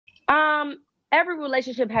Every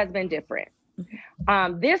relationship has been different.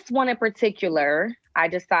 This one in particular, I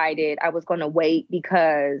decided I was going to wait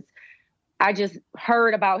because I just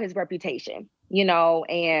heard about his reputation,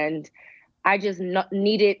 and I just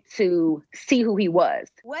needed to see who he was.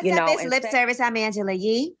 What's up? It's Lip Service. I'm Angela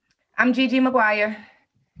Yee. I'm Gigi McGuire.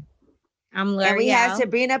 I'm L'Oreal. And we have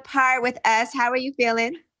Sabrina Parr with us. How are you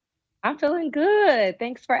feeling? I'm feeling good.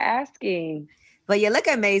 Thanks for asking. Well, you look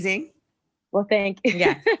amazing. Well, thank you.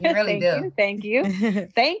 Yeah, you really do. Thank you.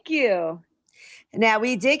 Thank you. Now,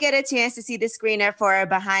 we did get a chance to see the screener for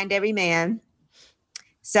Behind Every Man.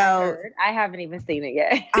 So I haven't even seen it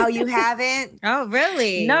yet. Oh, you haven't? Oh,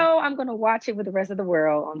 really? No, I'm going to watch it with the rest of the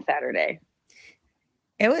world on Saturday.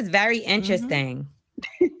 It was very interesting.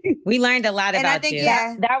 We learned a lot about you.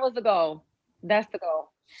 Yeah, that was the goal. That's the goal.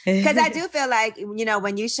 Because I do feel like,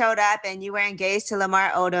 when you showed up and you were engaged to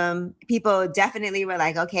Lamar Odom, people definitely were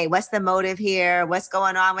like, okay, what's the motive here? What's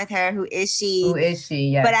going on with her? Who is she?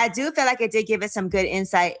 Yeah. But I do feel like it did give us some good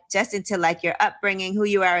insight just into like your upbringing, who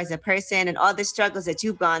you are as a person, and all the struggles that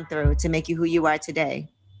you've gone through to make you who you are today.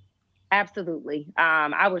 Absolutely.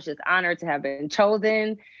 I was just honored to have been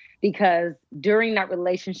chosen because during that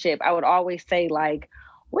relationship, I would always say like,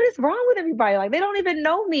 what is wrong with everybody? Like, they don't even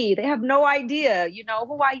know me. They have no idea,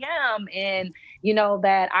 who I am and,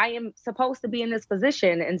 that I am supposed to be in this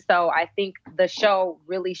position. And so I think the show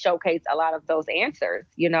really showcased a lot of those answers,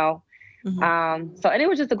 and it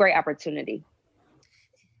was just a great opportunity.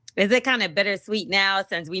 Is it kind of bittersweet now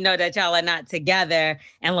since we know that y'all are not together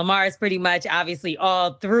and Lamar is pretty much obviously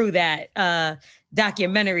all through that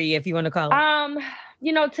documentary, if you want to call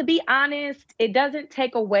it? To be honest, it doesn't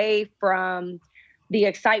take away from the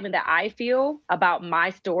excitement that I feel about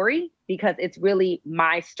my story because it's really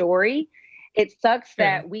my story. It sucks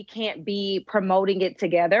that we can't be promoting it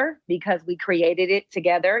together because we created it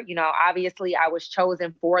together. Obviously I was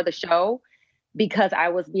chosen for the show because I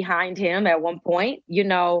was behind him at one point,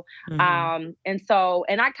 and I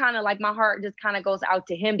kind of like, my heart just kind of goes out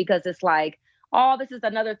to him because it's like, oh, this is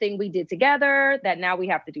another thing we did together that now we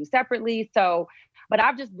have to do separately. So, but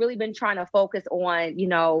I've just really been trying to focus on,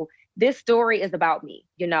 this story is about me,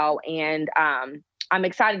 and I'm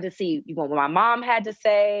excited to see what my mom had to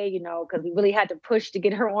say, because we really had to push to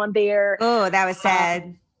get her on there. Oh, that was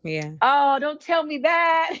sad. Yeah. Oh, don't tell me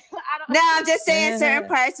that. I'm just saying certain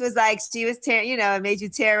parts was like she was tearing, it made you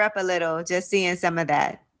tear up a little just seeing some of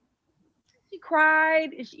that. She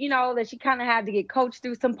cried, that she kind of had to get coached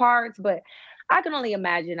through some parts, but I can only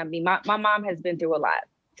imagine. I mean, my mom has been through a lot.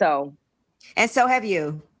 So. And so have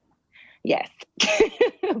you. Yes.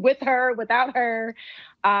 With her, without her.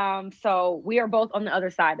 So we are both on the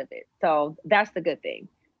other side of it. So that's the good thing.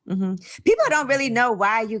 Mm-hmm. People don't really know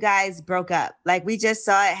why you guys broke up. Like, we just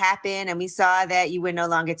saw it happen and we saw that you were no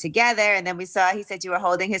longer together. And then he said you were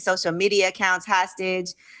holding his social media accounts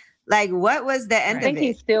hostage. Like, what was the end of it? I think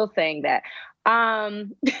he's still saying that.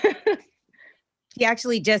 He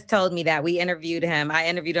actually just told me that. We interviewed him. I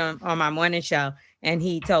interviewed him on my morning show. And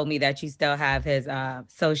he told me that you still have his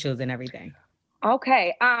socials and everything.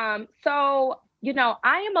 Okay. So,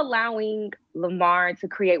 I am allowing Lamar to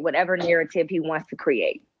create whatever narrative he wants to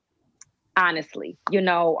create. Honestly,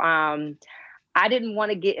 I didn't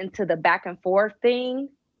want to get into the back and forth thing.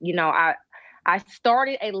 I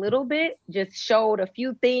started a little bit, just showed a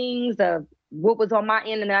few things of what was on my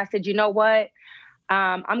end. And then I said, you know what?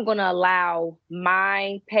 I'm going to allow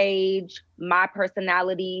my page, my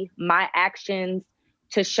personality, my actions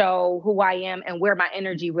to show who I am and where my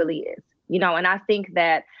energy really is, and I think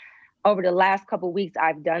that over the last couple of weeks,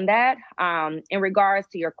 I've done that. In regards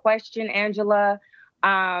to your question, Angela,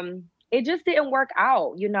 it just didn't work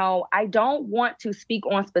out. I don't want to speak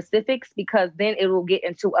on specifics because then it will get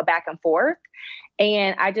into a back and forth.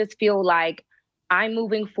 And I just feel like I'm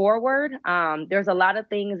moving forward. There's a lot of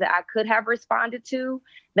things that I could have responded to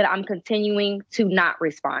that I'm continuing to not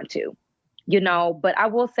respond to. But I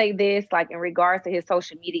will say this, like in regards to his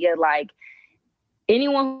social media, like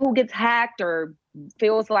anyone who gets hacked or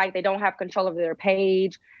feels like they don't have control of their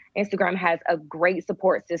page, Instagram has a great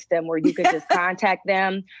support system where you can just contact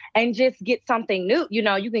them and just get something new.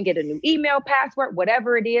 You can get a new email password,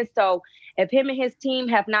 whatever it is. So if him and his team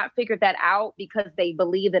have not figured that out because they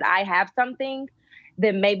believe that I have something,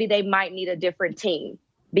 then maybe they might need a different team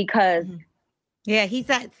because Yeah, he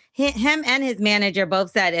said him and his manager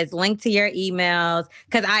both said it's linked to your emails.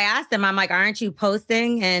 Because I asked him, I'm like, aren't you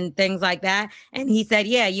posting and things like that? And he said,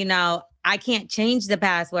 yeah, I can't change the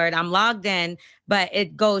password. I'm logged in, but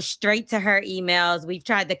it goes straight to her emails. We've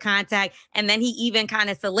tried to contact, and then he even kind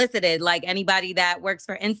of solicited, like, anybody that works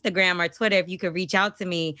for Instagram or Twitter, if you could reach out to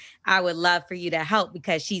me, I would love for you to help,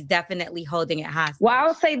 because she's definitely holding it hostage. Well,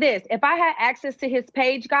 I'll say this. If I had access to his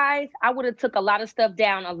page, guys, I would have took a lot of stuff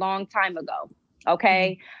down a long time ago.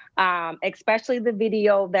 Okay. Especially the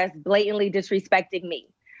video that's blatantly disrespecting me.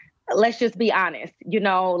 Let's just be honest. You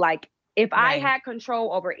know, like, if I had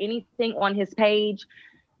control over anything on his page,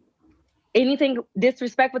 anything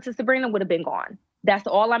disrespectful to Sabrina would have been gone. That's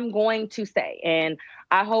all I'm going to say. And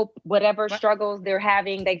I hope whatever struggles they're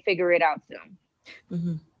having, they figure it out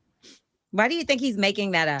soon. Why do you think he's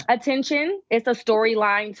making that up? Attention. It's a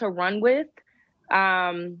storyline to run with.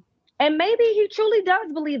 And maybe he truly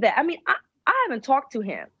does believe that. I mean, I haven't talked to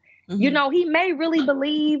him. You know, he may really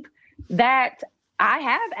believe that I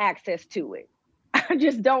have access to it. I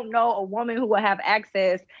just don't know a woman who will have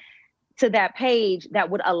access to that page that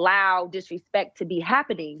would allow disrespect to be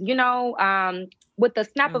happening. You know, with the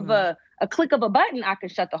snap of a click of a button, I can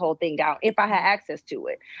shut the whole thing down if I had access to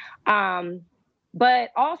it. But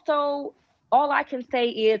also, all I can say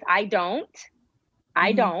is I don't.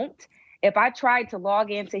 If I tried to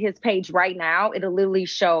log into his page right now, it'll literally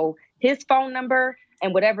show his phone number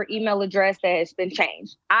and whatever email address that has been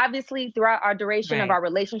changed. Obviously, throughout our duration of our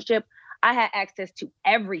relationship, I had access to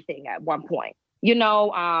everything at one point. You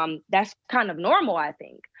know, that's kind of normal, I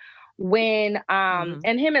think. When,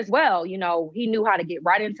 and him as well, you know, he knew how to get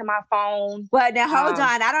right into my phone. Well, now hold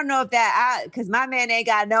on. I don't know if that, because my man ain't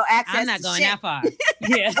got no access. I'm not to going shit. that far.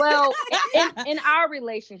 Yeah. Well, in our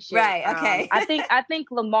relationship, right? Okay. I think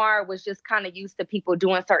Lamar was just kind of used to people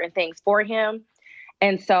doing certain things for him,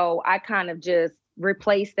 and so I kind of just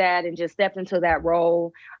replaced that and just stepped into that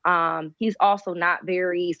role. He's also not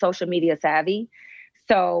very social media savvy,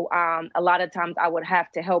 so a lot of times I would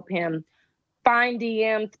have to help him find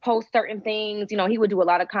DMs, post certain things. You know, he would do a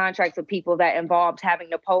lot of contracts with people that involved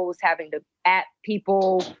having to post, having to at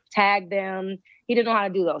people, tag them. He didn't know how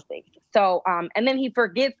to do those things. So, and then he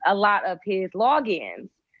forgets a lot of his logins.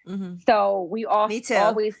 So we always,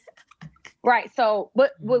 right. So,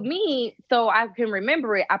 but with me, so I can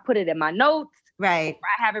remember it, I put it in my notes. Right.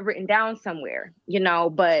 I have it written down somewhere, you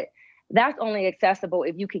know, but that's only accessible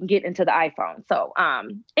if you can get into the iPhone. So,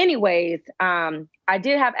 anyways, I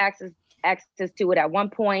did have access to it at one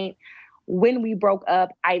point. When we broke up,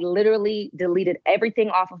 I literally deleted everything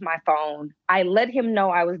off of my phone. I let him know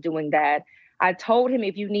I was doing that. I told him,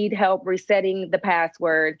 if you need help resetting the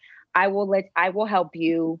password, I will help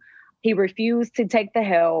you. He refused to take the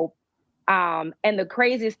help. And the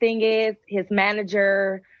craziest thing is his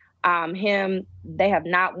manager, they have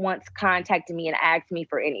not once contacted me and asked me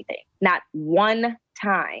for anything. Not one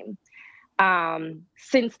time.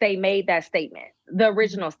 Since they made that statement, the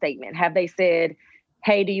original statement, have they said,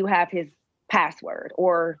 hey, do you have his password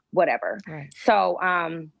or whatever? Right. So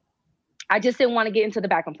I just didn't want to get into the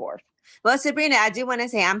back and forth. Well, Sabrina, I do want to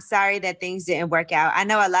say I'm sorry that things didn't work out. I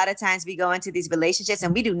know a lot of times we go into these relationships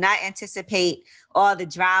and we do not anticipate all the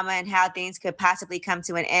drama and how things could possibly come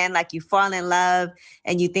to an end. Like, you fall in love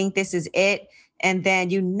and you think this is it. And then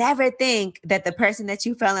you never think that the person that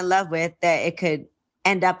you fell in love with, that it could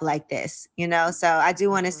end up like this, you know? So I do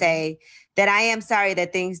want to say that I am sorry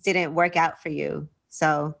that things didn't work out for you.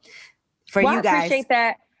 So for you guys. I appreciate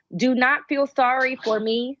that. Do not feel sorry for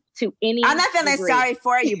me to any I'm not feeling degree. sorry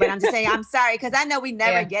for you, but I'm just saying I'm sorry, because I know we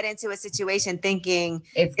never get into a situation thinking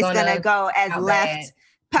it's gonna go as left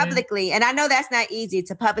publicly. And I know that's not easy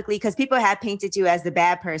to publicly, because people have painted you as the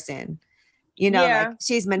bad person. You know, like,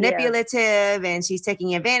 she's manipulative and she's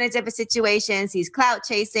taking advantage of a situation. She's clout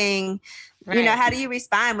chasing. Right. You know, how do you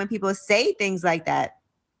respond when people say things like that?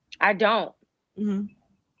 I don't.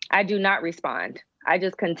 I do not respond. I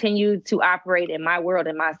just continue to operate in my world,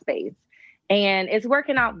 in my space. And it's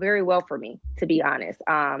working out very well for me, to be honest.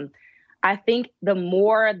 I think the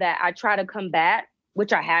more that I try to combat,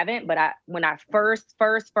 which I haven't, but when I first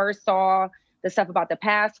saw the stuff about the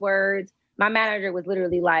passwords, my manager was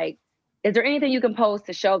literally like, is there anything you can post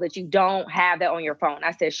to show that you don't have that on your phone?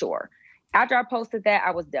 I said, sure. After I posted that,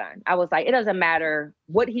 I was done. I was like, it doesn't matter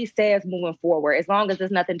what he says moving forward, as long as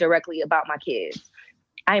there's nothing directly about my kids.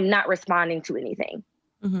 I am not responding to anything.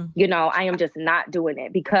 You know, I am just not doing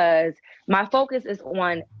it, because my focus is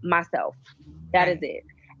on myself. That is it.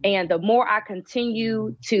 And the more I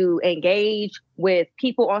continue to engage with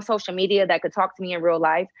people on social media that could talk to me in real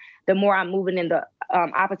life, the more I'm moving in the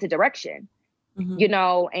opposite direction, you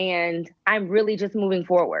know, and I'm really just moving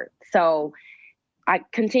forward. So I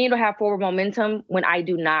continue to have forward momentum when I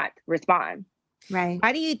do not respond. Right.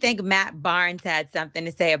 Why do you think Matt Barnes had something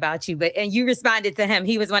to say about you? And you responded to him.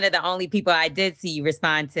 He was one of the only people I did see you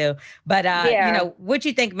respond to. But what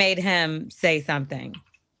you think made him say something?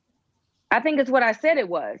 I think it's what I said it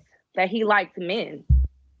was, that he likes men.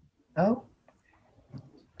 Oh.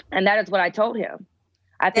 And that is what I told him.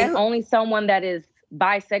 I think only someone that is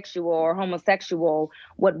bisexual or homosexual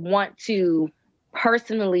would want to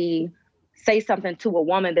personally say something to a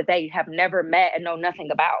woman that they have never met and know nothing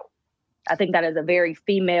about. I think that is a very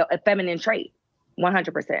feminine trait,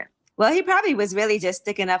 100%. Well, he probably was really just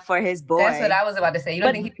sticking up for his boy. That's what I was about to say. You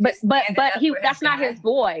don't think that's not his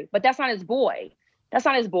boy. But that's not his boy. That's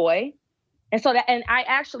not his boy. And I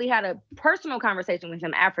actually had a personal conversation with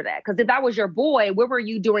him after that. Because if that was your boy, where were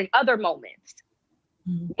you during other moments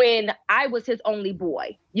when I was his only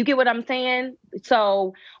boy? You get what I'm saying?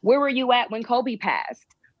 So where were you at when Kobe passed?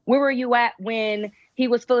 Where were you at when he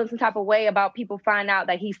was feeling some type of way about people find out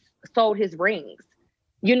that he sold his rings?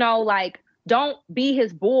 Don't be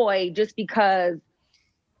his boy just because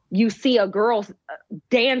you see a girl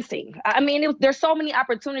dancing. I mean, there's so many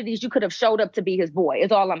opportunities you could have showed up to be his boy,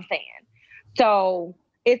 is all I'm saying. So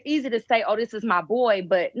it's easy to say, oh, this is my boy,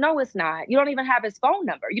 but no, it's not. You don't even have his phone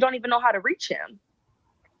number. You don't even know how to reach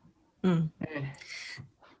him.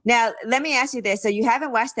 Now, let me ask you this. So you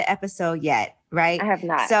haven't watched the episode yet, right? I have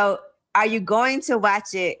not. So are you going to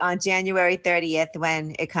watch it on January 30th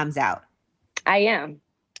when it comes out? I am.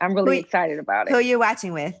 I'm really excited about it. Who are you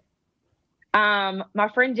watching with? My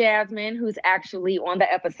friend Jasmine, who's actually on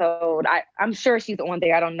the episode. I'm sure she's on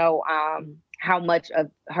there. I don't know how much of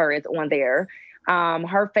her is on there.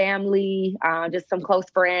 Her family, just some close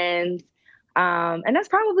friends. And that's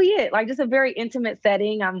probably it. Like, just a very intimate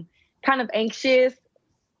setting. I'm kind of anxious.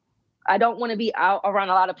 I don't want to be out around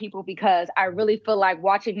a lot of people because I really feel like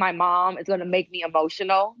watching my mom is going to make me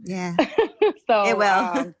emotional. Yeah. So it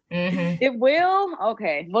will. It will?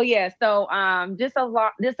 Okay. Well, yeah. So just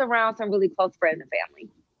around some really close friends and family.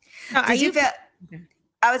 Did you feel...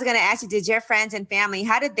 I was going to ask you, did your friends and family,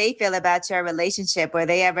 how did they feel about your relationship? Were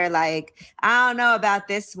they ever like, I don't know about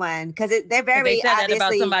this one? Because they're very they said obviously... that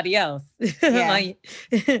about somebody else. Yeah.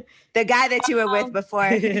 The guy that you were with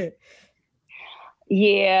before.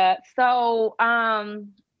 Yeah. So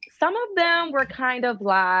some of them were kind of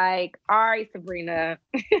like, all right, Sabrina,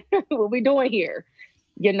 what we doing here?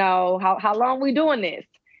 How long we doing this?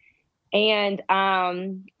 And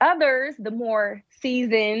others, the more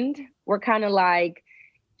seasoned, were kind of like,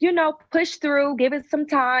 push through, give it some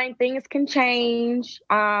time, things can change.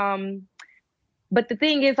 But the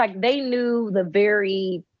thing is, like, they knew the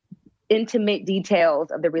very intimate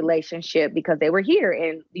details of the relationship because they were here.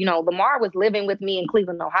 And, Lamar was living with me in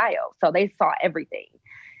Cleveland, Ohio. So they saw everything.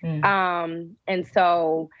 And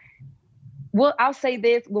so, I'll say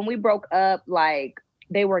this, when we broke up, like,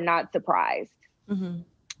 they were not surprised.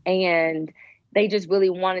 And they just really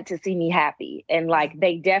wanted to see me happy. And like,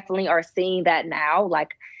 they definitely are seeing that now.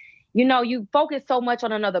 Like, you focus so much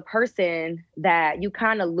on another person that you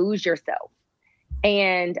kind of lose yourself.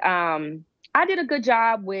 And I did a good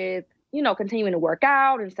job with, continuing to work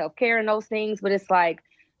out and self-care and those things. But it's like,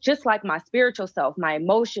 just like my spiritual self, my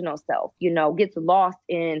emotional self, gets lost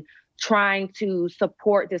in trying to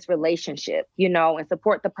support this relationship, and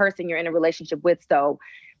support the person you're in a relationship with. So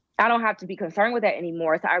I don't have to be concerned with that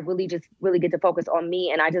anymore. So I really get to focus on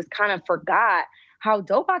me. And I just kind of forgot how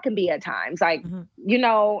dope I can be at times. Like,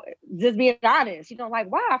 just being honest,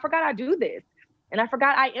 like, wow, I forgot I do this. And I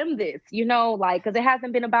forgot I am this, like, because it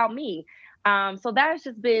hasn't been about me. So that's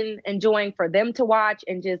just been enjoying for them to watch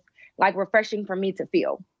and just like refreshing for me to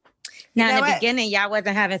feel. Now, in the beginning, y'all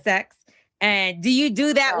wasn't having sex. And do you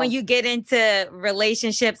do that when you get into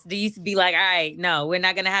relationships? Do you be like, all right, no, we're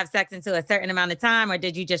not going to have sex until a certain amount of time? Or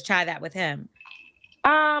did you just try that with him?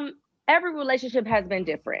 Every relationship has been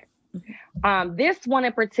different. This one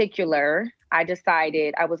in particular, I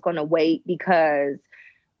decided I was going to wait because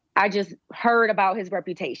I just heard about his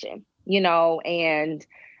reputation, and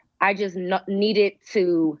I just needed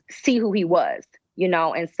to see who he was,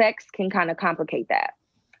 and sex can kind of complicate that.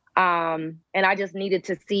 And I just needed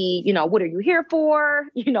to see, what are you here for?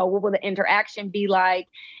 What will the interaction be like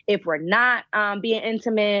if we're not being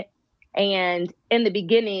intimate? And in the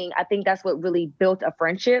beginning, I think that's what really built a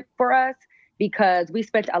friendship for us because we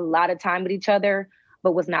spent a lot of time with each other,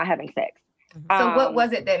 but was not having sex. So what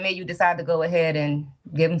was it that made you decide to go ahead and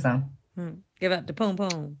give him some? Give up the poom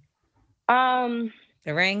poom.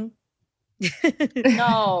 The ring?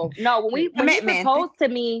 No. When he proposed to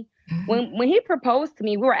me, when he proposed to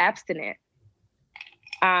me, we were abstinent.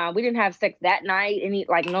 We didn't have sex that night,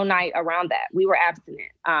 no night around that. We were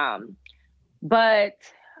abstinent. But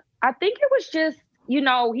I think it was just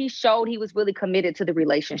he showed he was really committed to the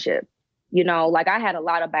relationship. Like I had a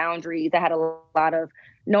lot of boundaries. I had a lot of,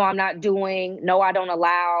 no, I'm not doing, no, I don't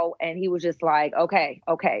allow. And he was just like, okay.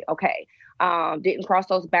 Didn't cross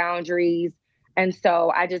those boundaries. And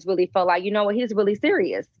so I just really felt like, what, he's really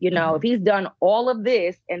serious. If he's done all of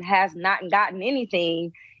this and has not gotten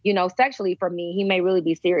anything, sexually from me, he may really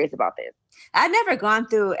be serious about this. I've never gone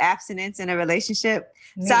through abstinence in a relationship.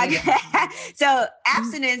 So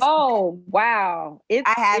abstinence. Oh, wow.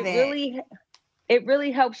 I haven't. It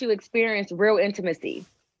really helps you experience real intimacy.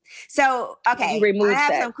 So, okay, I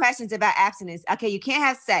have some questions about abstinence. Okay, you can't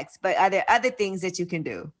have sex, but are there other things that you can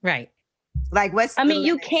do? Right. Like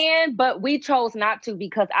you can, but we chose not to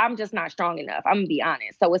because I'm just not strong enough. I'm gonna be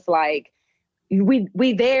honest. So it's like, we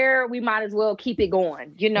might as well keep it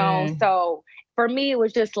going, So for me, it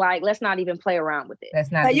was just like, let's not even play around with it.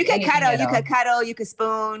 That's not. But you can cuddle, you can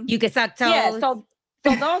spoon, you can suck toes. Yeah, so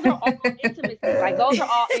those are all intimacy. Like those are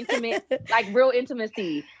all intimate, like real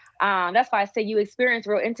intimacy. That's why I say you experience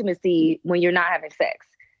real intimacy when you're not having sex.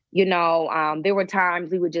 There were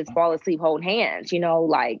times we would just fall asleep holding hands.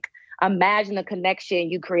 Like imagine the connection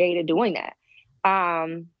you created doing that.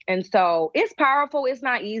 And so it's powerful. It's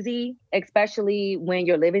not easy, especially when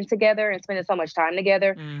you're living together and spending so much time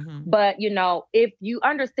together. Mm-hmm. But, if you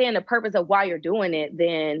understand the purpose of why you're doing it,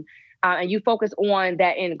 then, and you focus on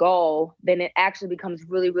that end goal, then it actually becomes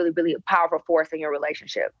really, really, really a powerful force in your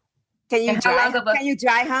relationship. Can you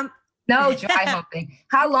dry hump? No dry humping.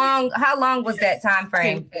 How long was that time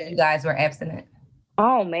frame that you guys were abstinent?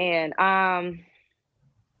 Oh man.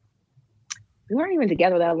 We weren't even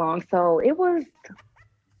together that long. So it was,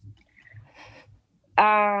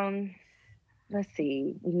 let's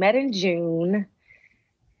see, we met in June.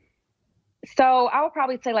 So I would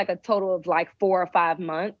probably say like a total of like 4 or 5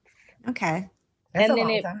 months. Okay. That's a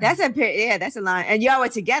long time. That's a period. Yeah, that's a long. And y'all were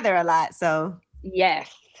together a lot. So yes,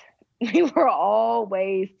 we were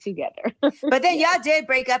always together. But then y'all did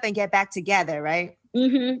break up and get back together, right?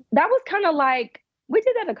 Mm-hmm. That was kind of like, we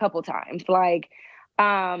did that a couple times. Like,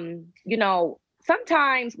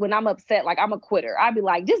 sometimes when I'm upset, like I'm a quitter, I'd be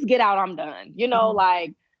like, just get out, I'm done.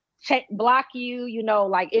 Like block you,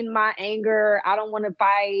 like in my anger, I don't want to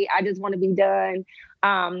fight. I just want to be done.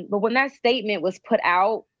 But when that statement was put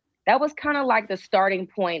out, that was kind of like the starting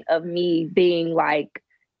point of me being like,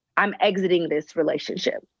 I'm exiting this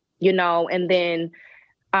relationship, and then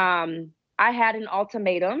I had an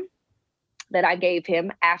ultimatum that I gave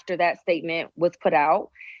him after that statement was put out.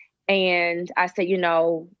 And I said,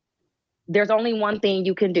 there's only one thing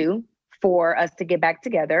you can do for us to get back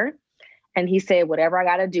together. And he said, whatever I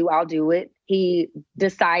got to do, I'll do it. He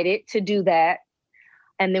decided to do that.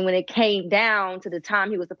 And then when it came down to the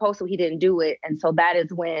time he was supposed to, he didn't do it. And so that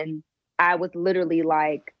is when I was literally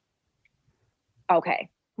like, okay.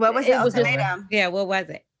 What was the ultimatum? Yeah, what was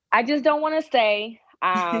it? I just don't want to say,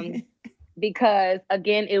 because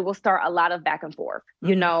again, it will start a lot of back and forth,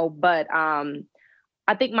 but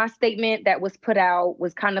I think my statement that was put out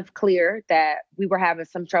was kind of clear that we were having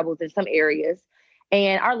some troubles in some areas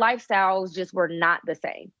and our lifestyles just were not the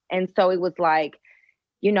same. And so it was like,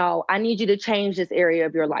 I need you to change this area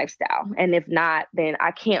of your lifestyle. And if not, then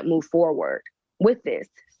I can't move forward with this.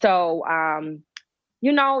 So,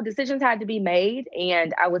 decisions had to be made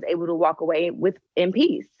and I was able to walk away in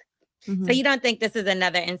peace. Mm-hmm. So you don't think this is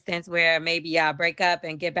another instance where maybe y'all break up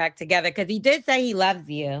and get back together? Because he did say he loves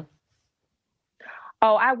you.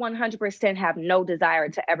 Oh, I 100% have no desire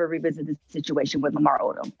to ever revisit this situation with Lamar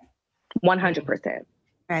Odom. 100%.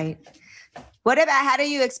 Right. What about, how do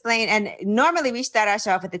you explain, and normally we start our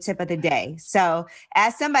show off at the tip of the day. So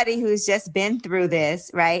as somebody who's just been through this,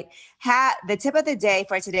 right, the tip of the day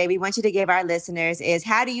for today, we want you to give our listeners is,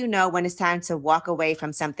 how do you know when it's time to walk away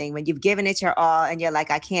from something, when you've given it your all and you're like,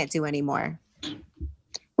 I can't do anymore?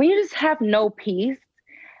 When you just have no peace.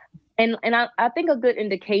 And I think a good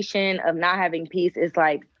indication of not having peace is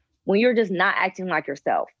like when you're just not acting like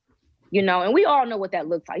yourself, and we all know what that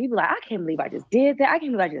looks like. You be like, I can't believe I just did that. I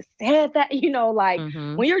can't believe I just said that,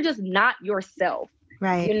 when you're just not yourself,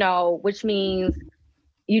 right. Which means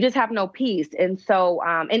you just have no peace. And so,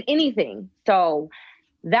 in anything. So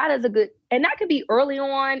that is and that could be early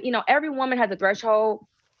on, every woman has a threshold.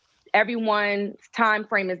 Everyone's time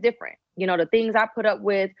frame is different. The things I put up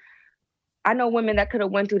with, I know women that could have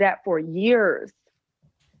went through that for years.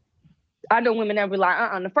 I know women that were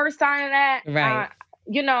like, the first sign of that, right.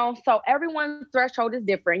 So everyone's threshold is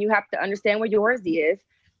different. You have to understand where yours is.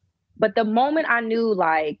 But the moment I knew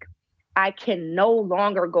like, I can no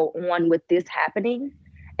longer go on with this happening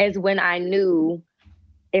is when I knew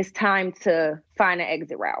it's time to find an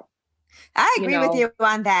exit route. I agree with you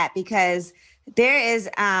on that, because there is,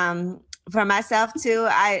 for myself too,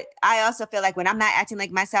 I also feel like when I'm not acting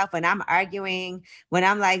like myself, when I'm arguing, when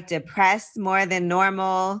I'm like depressed more than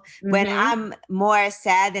normal, when I'm more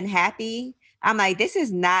sad than happy, I'm like, this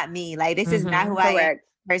is not me. Like, this is not who I am as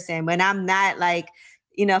a person. When I'm not like,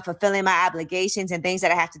 fulfilling my obligations and things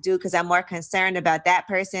that I have to do because I'm more concerned about that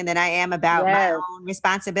person than I am about my own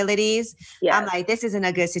responsibilities. I'm like, this isn't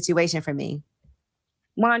a good situation for me.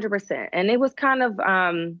 100%. And it was kind of,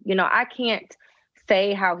 I can't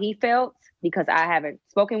say how he felt because I haven't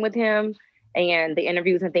spoken with him, and the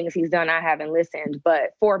interviews and things he's done, I haven't listened.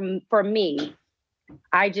 But for me,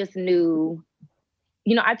 I just knew,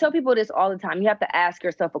 I tell people this all the time. You have to ask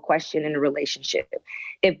yourself a question in a relationship.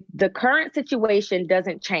 If the current situation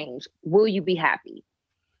doesn't change, will you be happy?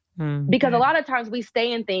 Because a lot of times we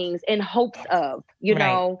stay in things in hopes of,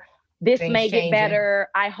 this things may get better.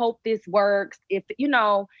 I hope this works.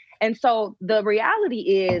 And so the reality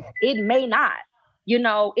is it may not,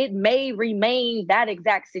 it may remain that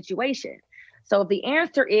exact situation. So if the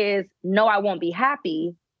answer is no, I won't be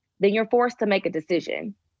happy, then you're forced to make a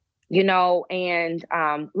decision, and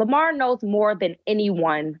Lamar knows more than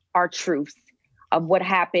anyone our truths of what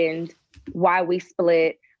happened, why we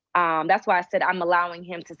split. That's why I said I'm allowing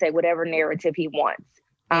him to say whatever narrative he wants.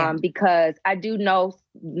 Because I do know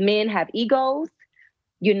men have egos,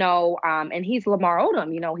 and he's Lamar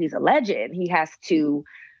Odom, he's a legend. He has to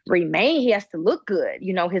remain, he has to look good.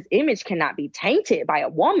 His image cannot be tainted by a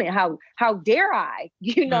woman. How dare I,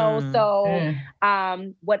 So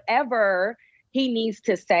whatever he needs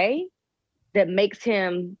to say that makes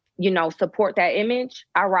him, support that image,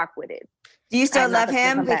 I rock with it. Do you still love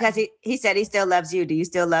him? Because he said he still loves you. Do you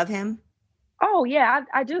still love him? Oh, yeah,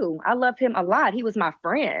 I do. I love him a lot. He was my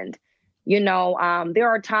friend. There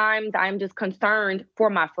are times I'm just concerned for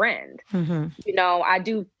my friend.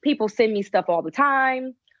 People send me stuff all the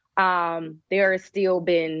time. There has still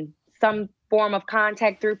been some form of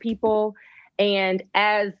contact through people. And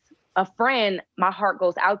as a friend, my heart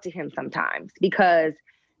goes out to him sometimes, because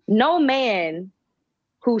no man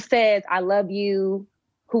who says, I love you,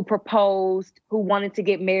 who proposed, who wanted to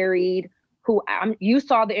get married, you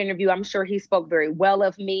saw the interview. I'm sure he spoke very well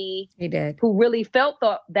of me. He did. Who really felt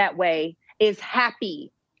that way is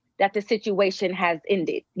happy that the situation has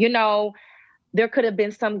ended. There could have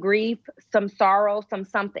been some grief, some sorrow,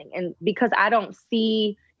 something. And because I don't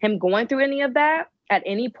see him going through any of that at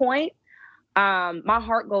any point, my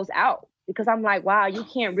heart goes out, because I'm like, wow, you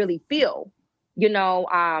can't really feel.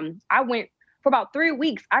 I went for about 3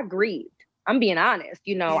 weeks. I grieved. I'm being honest.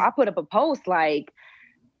 I put up a post like,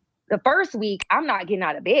 the first week, I'm not getting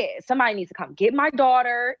out of bed. Somebody needs to come get my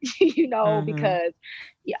daughter, because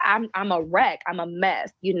I'm a wreck. I'm a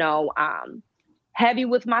mess, heavy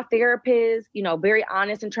with my therapist, very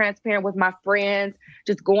honest and transparent with my friends,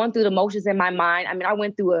 just going through the motions in my mind. I mean, I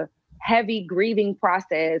went through a heavy grieving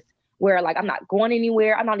process where like, I'm not going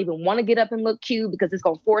anywhere. I don't even want to get up and look cute because it's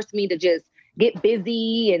going to force me to just get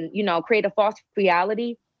busy and, create a false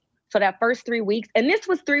reality. So that first 3 weeks, and this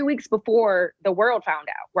was 3 weeks before the world found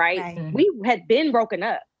out, right? We had been broken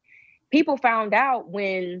up. People found out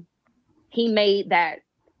when he made that,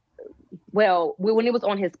 when it was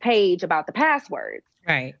on his page about the passwords.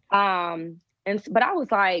 Right. But I was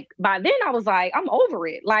like, by then I was like, I'm over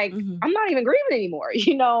it. Like, I'm not even grieving anymore,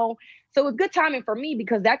 So it was good timing for me,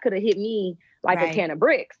 because that could have hit me like a can of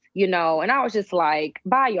bricks, and I was just like,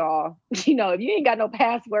 bye y'all. If you ain't got no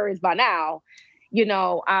passwords by now,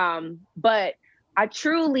 but I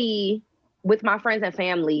truly, with my friends and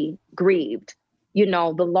family, grieved, the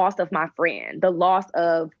loss of my friend, the loss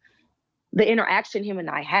of the interaction him and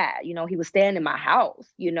I had. He was staying in my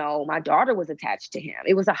house, my daughter was attached to him.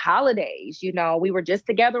 It was the holidays, we were just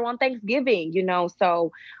together on Thanksgiving,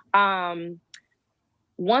 so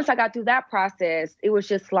once I got through that process, it was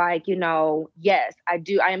just like, yes, I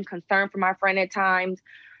am concerned for my friend at times.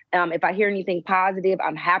 If I hear anything positive,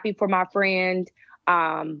 I'm happy for my friend.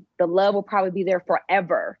 The love will probably be there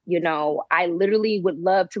forever. I literally would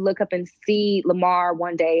love to look up and see Lamar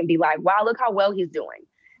one day and be like, wow, look how well he's doing,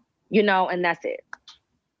 and that's it.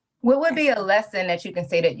 What would be a lesson that you can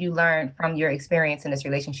say that you learned from your experience in this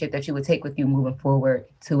relationship that you would take with you moving forward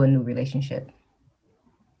to a new relationship?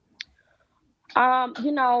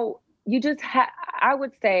 You just I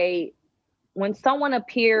would say when someone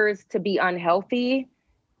appears to be unhealthy,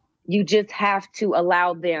 you just have to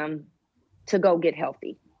allow them to go get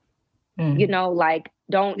healthy. Like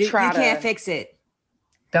don't try you can't fix it.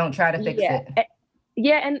 Don't try to fix it.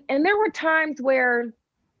 Yeah. And there were times where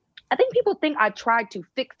I think people think I tried to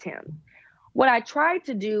fix him. What I tried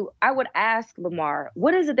to do, I would ask Lamar,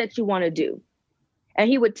 what is it that you want to do? And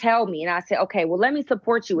he would tell me, and I said, okay, well, let me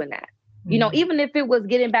support you in that. You know, even if it was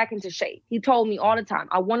getting back into shape, he told me all the time,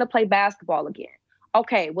 I want to play basketball again.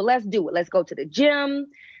 Okay, well, let's do it. Let's go to the gym.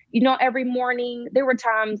 You know, every morning, there were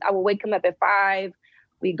times I would wake him up at 5.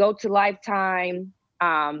 We go to Lifetime.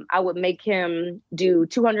 I would make him do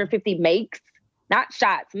 250 makes, not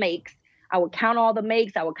shots, makes. I would count all the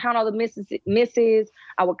makes. I would count all the misses.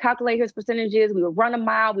 I would calculate his percentages. We would run a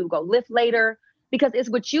mile. We would go lift later because it's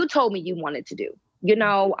what you told me you wanted to do, you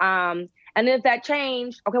know? And then if that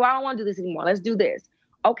changed, okay, well, I don't want to do this anymore. Let's do this.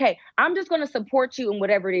 Okay, I'm just going to support you in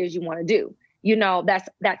whatever it is you want to do. You know,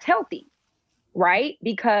 that's healthy, right?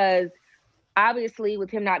 Because obviously with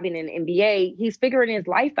him not being in the NBA, he's figuring his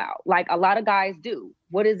life out like a lot of guys do.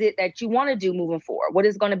 What is it that you want to do moving forward? What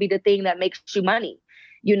is going to be the thing that makes you money?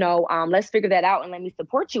 You know, let's figure that out and let me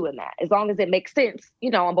support you in that as long as it makes sense,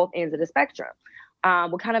 you know, on both ends of the spectrum.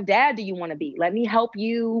 What kind of dad do you want to be? Let me help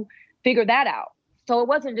you figure that out. So it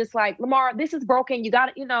wasn't just like, Lamar, this is broken. You got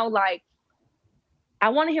it. You know, like I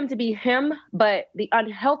wanted him to be him, but the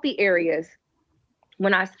unhealthy areas,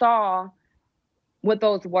 when I saw what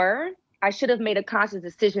those were, I should have made a conscious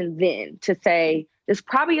decision then to say, this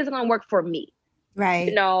probably isn't going to work for me. Right.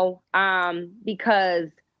 You know, because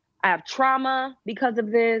I have trauma because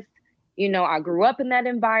of this. You know, I grew up in that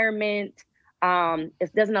environment.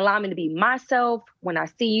 It doesn't allow me to be myself when I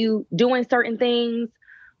see you doing certain things.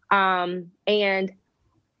 And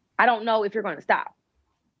I don't know if you're going to stop.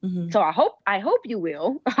 So I hope you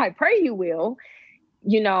will. I pray you will.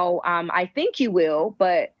 You know, I think you will,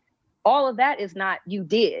 but all of that is not you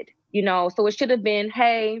did, you know, so it should have been,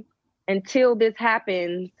 hey, until this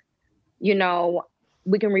happens, you know,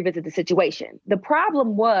 we can revisit the situation. The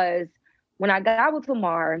problem was when I got with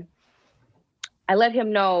Lamar, I let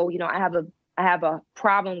him know, you know, I have a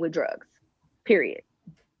problem with drugs, period.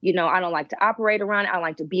 You know, I don't like to operate around it. I don't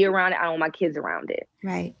like to be around it. I don't want my kids around it.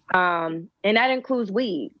 Right. And that includes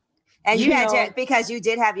weed. And because you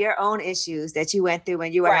did have your own issues that you went through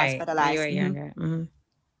when you were hospitalized. When you were younger.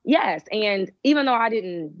 Yes. And even though I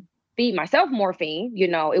didn't feed myself morphine, you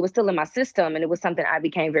know, it was still in my system and it was something I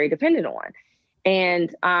became very dependent on.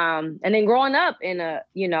 And then growing up in a,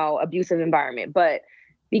 you know, abusive environment. But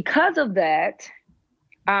because of that,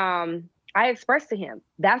 I expressed to him,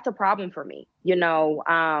 that's a problem for me, you know.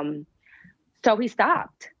 So he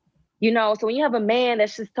stopped, you know. So when you have a man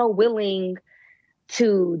that's just so willing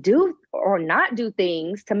to do or not do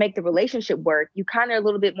things to make the relationship work, you kind of a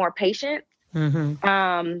little bit more patient.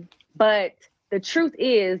 But the truth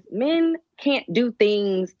is, men can't do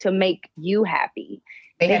things to make you happy.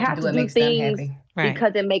 They have to do things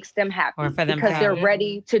because it makes them happy, or for them because they're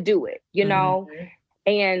ready to do it, you know?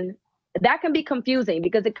 And that can be confusing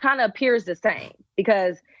because it kind of appears the same.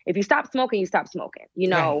 Because if you stop smoking, you stop smoking, you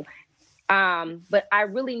know? But I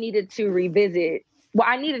really needed to revisit. Well,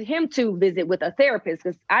 I needed him to visit with a therapist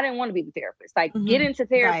because I didn't want to be the therapist. Like, get into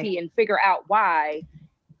therapy and figure out why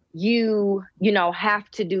you know, have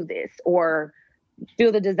to do this or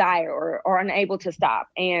feel the desire or unable to stop.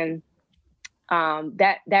 And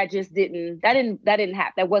that just didn't happen.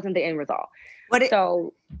 That wasn't the end result.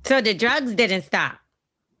 So the drugs didn't stop.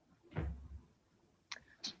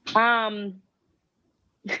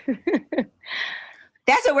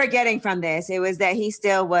 That's what we're getting from this. It was that he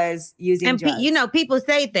still was using drugs. You know, people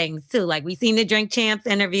say things too. Like we seen the Drink Champs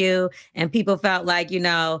interview and people felt like, you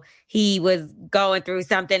know, he was going through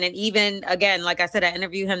something. And even again, like I said, I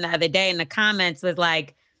interviewed him the other day and the comments was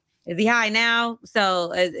like, is he high now?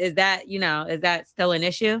 So is that, you know, is that still an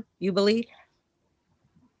issue, you believe?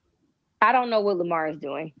 I don't know what Lamar is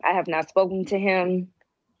doing. I have not spoken to him.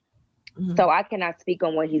 So I cannot speak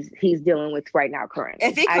on what he's dealing with right now currently.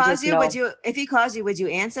 If he calls you, would you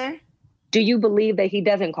answer? Do you believe that he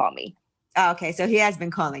doesn't call me? Oh, okay. So he has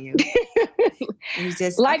been calling you.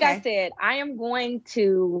 I said, I am going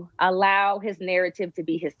to allow his narrative to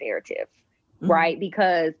be his narrative, right?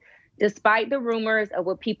 Because despite the rumors of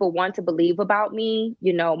what people want to believe about me,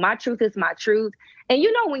 you know, my truth is my truth. And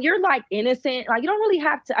you know, when you're like innocent, like you don't really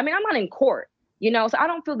have to, I mean, I'm not in court. You know, so I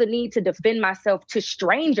don't feel the need to defend myself to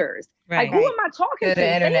strangers. Like, who am I talking to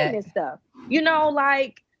saying this stuff? You know,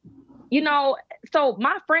 like, you know, so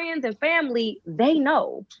my friends and family, they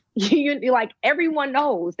know. Like, everyone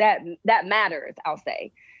knows that matters, I'll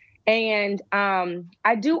say. And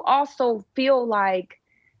I do also feel like,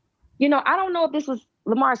 you know, I don't know if this was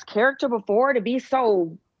Lamar's character before to be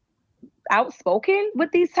so outspoken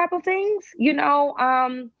with these type of things, you know.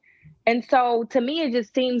 And so to me, it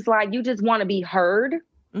just seems like you just want to be heard.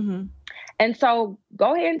 And so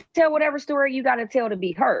go ahead and tell whatever story you got to tell to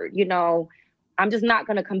be heard. You know, I'm just not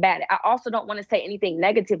going to combat it. I also don't want to say anything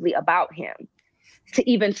negatively about him to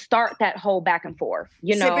even start that whole back and forth.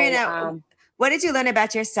 You know, Sabrina, What did you learn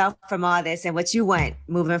about yourself from all this and what you want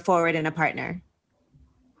moving forward in a partner?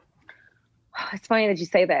 It's funny that you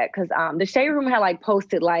say that because the Shade Room had like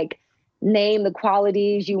posted like name the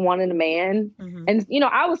qualities you want in a man. Mm-hmm. And, you know,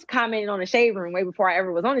 I was commenting on the Shade Room way before I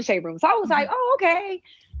ever was on the Shade Room. So I was like, oh, okay.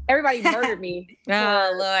 Everybody murdered me.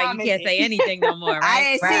 Oh, Lord, you can't say anything no more,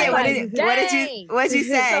 right? I didn't see it. What did you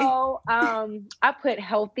say? So I put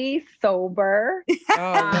healthy, sober.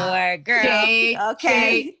 Oh, Lord, girl. Shade,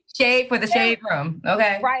 Okay. Shade for the Shade Room.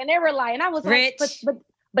 Okay. Right. And they were like, and I was Rich. like,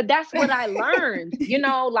 but that's what I learned, you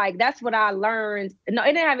know, like that's what I learned. No, it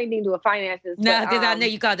didn't have anything to do with finances. No, because I know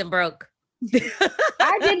you called him broke.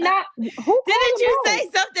 I did not. Didn't you say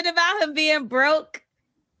something about him being broke?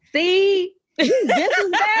 See, he's just as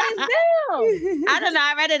bad as them. I don't know.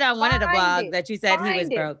 I read it on one of the blogs that you said he was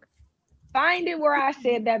broke. Find it where I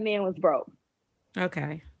said that man was broke.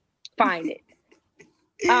 Okay. Find it.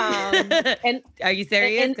 And are you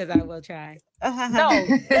serious? Because I will try. No,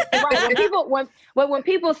 right. When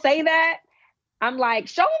people say that, I'm like,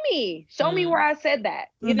 show me where I said that.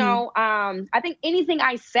 You know, I think anything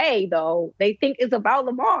I say though, they think is about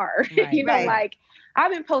Lamar. Right, you know, like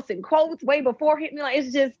I've been posting quotes way before him. Like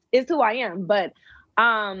it's who I am. But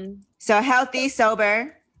so healthy,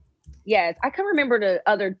 sober. Yes, I can remember the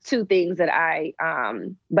other two things that I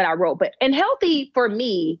wrote. But and healthy for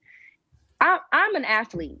me, I'm an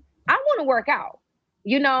athlete. I want to work out.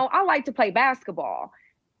 You know, I like to play basketball.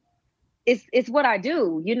 It's what I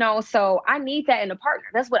do, you know, so I need that in a partner.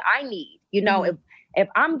 That's what I need. You know, if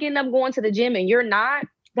I'm getting up going to the gym and you're not,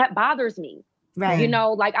 that bothers me. Right. You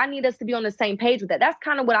know, like I need us to be on the same page with that. That's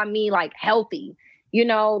kind of what I mean, like healthy, you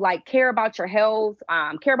know, like care about your health,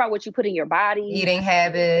 care about what you put in your body. Eating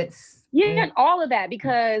habits. Yeah, all of that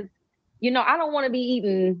because you know, I don't want to be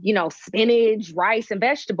eating, you know, spinach, rice, and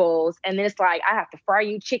vegetables. And then it's like, I have to fry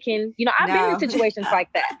you chicken. You know, I've been in situations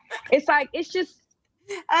like that. It's like, it's just.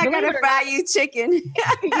 I gotta fry you chicken.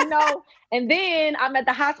 You know, and then I'm at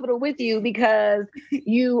the hospital with you because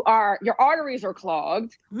your arteries are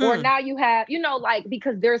clogged. Or now you have, you know, like,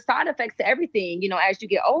 because there's side effects to everything, you know, as you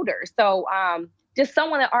get older. So just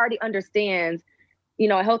someone that already understands, you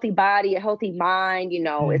know, a healthy body, a healthy mind, you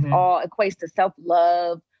know, it's all equates to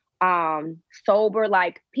self-love. Sober,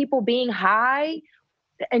 like people being high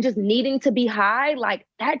and just needing to be high, like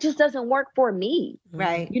that just doesn't work for me.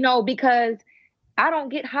 Right. You know, because I don't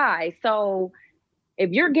get high. So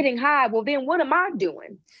if you're getting high, well, then what am I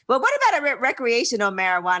doing? Well, what about a recreational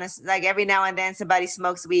marijuana? Like every now and then somebody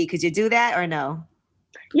smokes weed. Could you do that or no?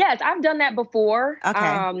 Yes, I've done that before.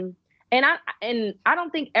 Okay. And I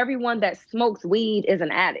don't think everyone that smokes weed is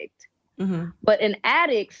an addict. But an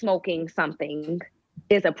addict smoking something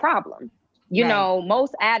is a problem. You know,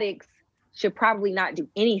 most addicts should probably not do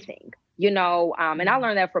anything, you know, and I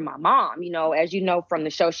learned that from my mom, you know, as you know, from the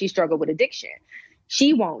show, she struggled with addiction.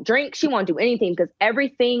 She won't drink. She won't do anything because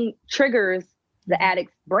everything triggers the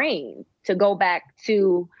addict's brain to go back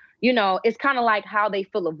to, you know, it's kind of like how they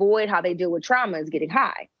fill a void, how they deal with trauma is getting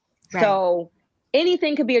high. Right. So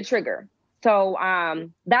anything could be a trigger. So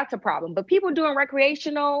that's a problem. But people doing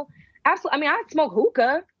recreational, absolutely. I mean, I smoke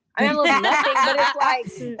hookah. I mean, I love nothing, but it's like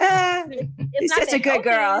it's such a good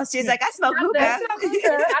girl. She's like, I smoke hookah.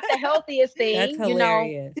 Not the healthiest thing. That's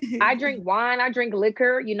hilarious. You know, I drink wine, I drink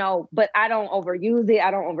liquor, you know, but I don't overuse it.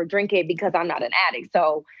 I don't overdrink it because I'm not an addict.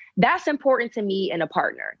 So that's important to me in a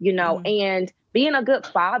partner, you know, and being a good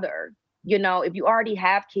father, you know, if you already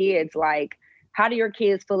have kids, like, how do your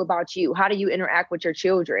kids feel about you? How do you interact with your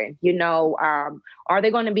children? You know, are they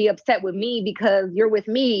going to be upset with me because you're with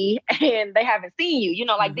me and they haven't seen you? You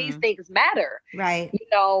know, like these things matter. Right. You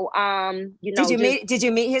know, did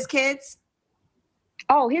you meet his kids?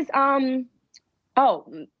 Oh,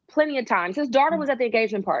 plenty of times. His daughter was at the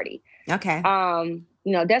engagement party. Okay.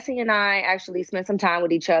 You know, Desi and I actually spent some time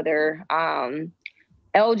with each other.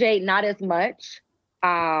 LJ, not as much.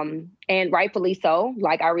 And rightfully so.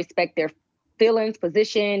 Like, I respect their feelings,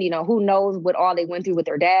 position, you know, who knows what all they went through with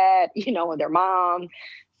their dad, you know, and their mom.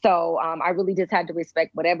 So I really just had to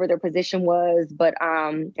respect whatever their position was. But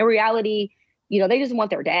in reality, you know, they just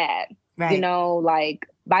want their dad, you know, like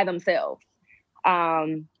by themselves.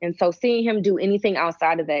 And so seeing him do anything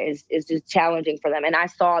outside of that is just challenging for them. And I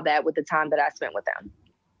saw that with the time that I spent with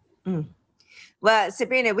them. Well,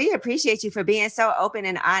 Sabrina, we appreciate you for being so open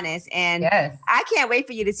and honest. And I can't wait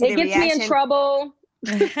for you to see the reaction. It gets me in trouble.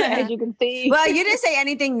 As you can see. Well, you didn't say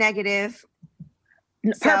anything negative.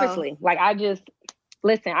 Purposely. Like,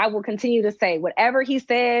 listen, I will continue to say whatever he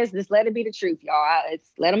says, just let it be the truth, y'all.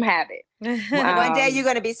 Let him have it. One day you're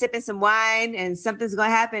going to be sipping some wine and something's going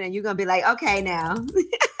to happen and you're going to be like, okay, now.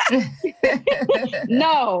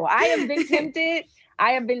 No, I have been tempted.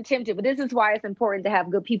 I have been tempted, but this is why it's important to have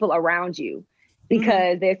good people around you,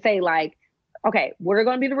 because they say like, okay, what are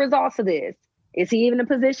going to be the results of this? Is he even in a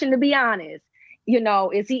position to be honest? You know,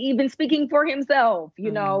 is he even speaking for himself?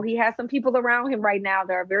 You know, he has some people around him right now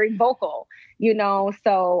that are very vocal, you know,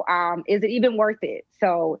 so is it even worth it?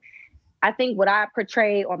 So I think what I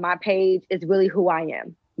portray on my page is really who I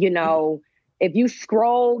am. You know, if you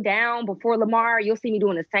scroll down before Lamar, you'll see me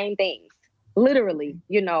doing the same things. Literally,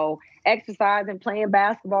 you know, exercising, playing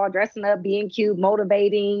basketball, dressing up, being cute,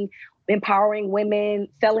 motivating, empowering women,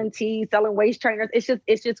 selling tea, selling waist trainers.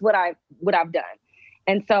 It's just what I've done.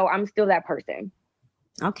 And so I'm still that person.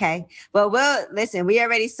 Okay. Well, listen, we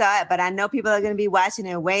already saw it, but I know people are going to be watching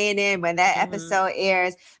and weighing in when that episode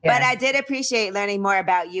airs. Yeah. But I did appreciate learning more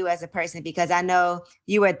about you as a person, because I know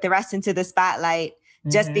you were thrust into the spotlight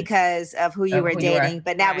just because of who you were dating.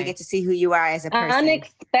 But now we get to see who you are as a person.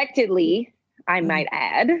 Unexpectedly, I might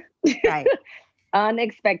add. Right.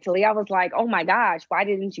 Unexpectedly, I was like, oh my gosh, why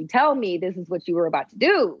didn't you tell me this is what you were about to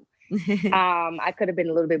do? I could have been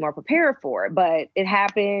a little bit more prepared for it, but it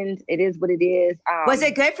happened. It is what it is. Was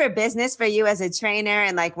it good for business for you as a trainer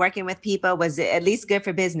and like working with people? Was it at least good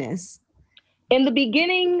for business? In the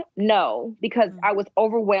beginning, no, because I was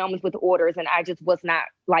overwhelmed with orders and I just was not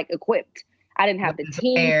like equipped. I didn't have the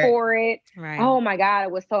team for it. Right. Oh my God, I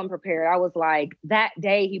was so unprepared. I was like, that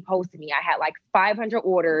day he posted me, I had like 500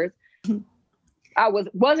 orders. I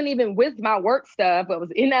wasn't even with my work stuff. I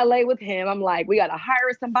was in LA with him. I'm like, we got to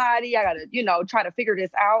hire somebody. I got to, you know, try to figure this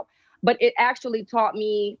out. But it actually taught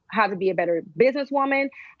me how to be a better businesswoman,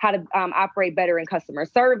 how to operate better in customer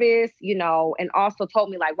service, you know, and also told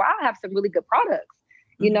me like, wow, I have some really good products.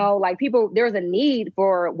 You know, like there's a need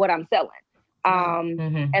for what I'm selling.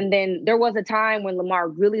 And then there was a time when Lamar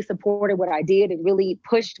really supported what I did and really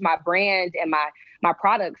pushed my brand and my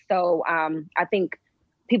products. So I think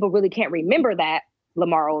people really can't remember that,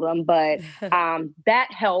 Lamar Odom, but that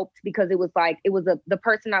helped because it was the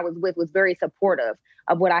person I was with was very supportive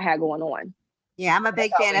of what I had going on. Yeah, I'm a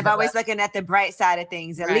big fan of always looking at the bright side of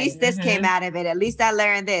things. At least this came out of it. At least I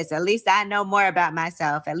learned this. At least I know more about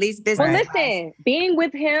myself. At least business. Well, listen, being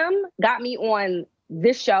with him got me on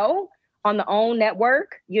this show on the OWN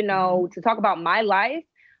network, you know, to talk about my life.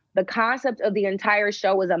 The concept of the entire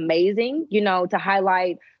show was amazing, you know, to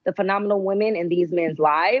highlight the phenomenal women in these men's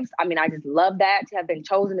lives. I mean, I just love that, to have been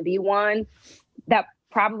chosen to be one. That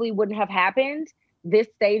probably wouldn't have happened this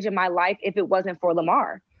stage in my life if it wasn't for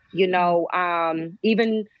Lamar. You know,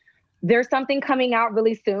 even there's something coming out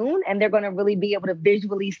really soon, and they're going to really be able to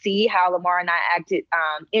visually see how Lamar and I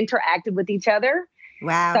interacted with each other.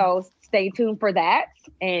 Wow. So stay tuned for that.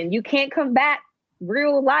 And you can't combat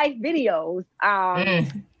real life videos.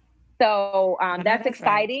 So that's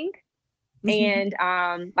exciting. Right.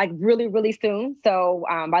 And like really, really soon. So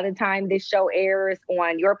by the time this show airs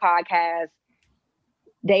on your podcast,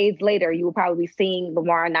 days later, you will probably be seeing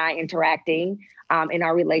Lamar and I interacting in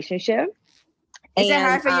our relationship. Is it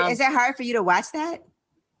hard for you? Is it hard for you to watch that?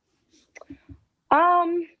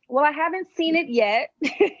 Well, I haven't seen it yet,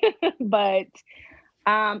 but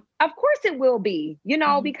of course it will be, you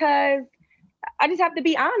know, because I just have to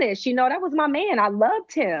be honest. You know, that was my man. I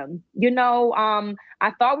loved him. You know,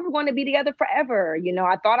 I thought we were going to be together forever. You know,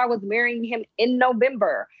 I thought I was marrying him in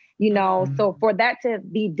November, you know, so for that to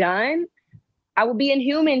be done, I would be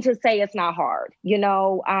inhuman to say it's not hard, you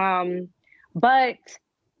know, but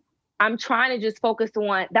I'm trying to just focus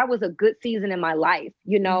on, that was a good season in my life.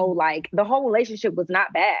 You know, like the whole relationship was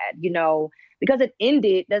not bad, you know, because it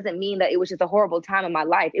ended doesn't mean that it was just a horrible time in my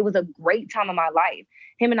life. It was a great time in my life.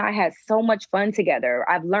 Him and I had so much fun together.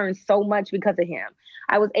 I've learned so much because of him.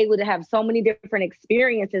 I was able to have so many different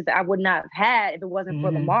experiences that I would not have had if it wasn't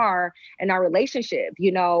for Lamar and our relationship,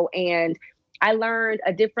 you know, and I learned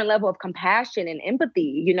a different level of compassion and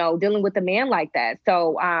empathy, you know, dealing with a man like that.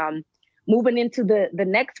 So moving into the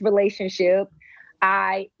next relationship,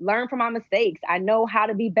 I learned from my mistakes. I know how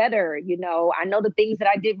to be better. You know, I know the things that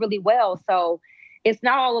I did really well. So it's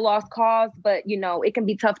not all a lost cause, but, you know, it can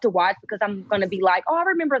be tough to watch because I'm going to be like, oh, I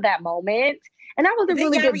remember that moment. And that was a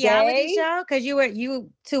really good reality show? Because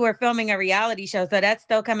you two were filming a reality show. So that's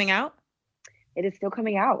still coming out? It is still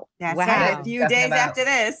coming out. That's right. A few days after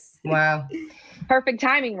this. Wow. Perfect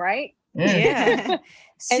timing, right? Yeah.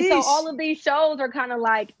 And so all of these shows are kind of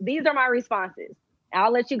like, these are my responses.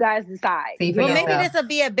 I'll let you guys decide. Well, maybe this will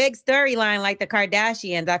be a big storyline like the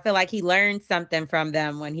Kardashians. I feel like he learned something from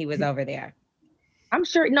them when he was over there. I'm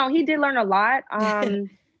sure. No, he did learn a lot.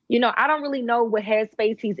 You know, I don't really know what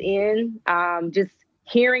headspace he's in. Just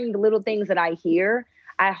hearing the little things that I hear,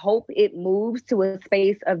 I hope it moves to a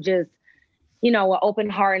space of just an open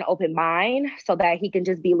heart and open mind so that he can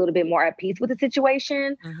just be a little bit more at peace with the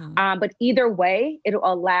situation. But either way, it'll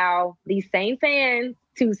allow these same fans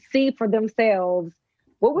to see for themselves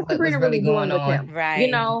what was Sabrina really doing with him.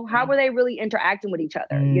 Right. How were they really interacting with each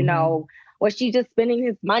other? Was she just spending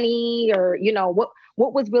his money or,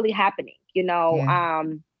 what was really happening,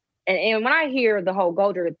 And when I hear the whole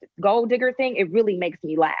gold digger thing, it really makes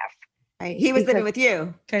me laugh. Right. He was living with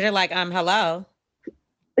you. Because you're like, hello.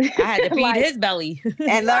 I had to feed his belly.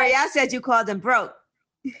 And L'Oreal said you called him broke.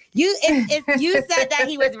 You said that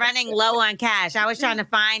he was running low on cash. I was trying to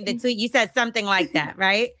find the tweet. You said something like that,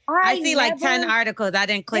 right? I see like 10 articles. I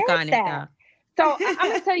didn't click on it though. So I'm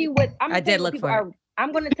going to tell you what I did look for it.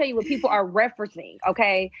 I'm going to tell you what people are referencing.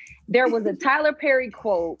 Okay. There was a Tyler Perry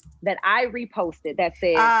quote that I reposted that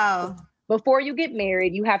said, before you get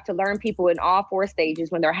married, you have to learn people in all 4 stages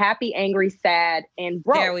when they're happy, angry, sad, and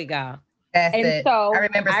broke. There we go. That's it. So I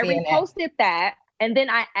remember seeing reposted that. And then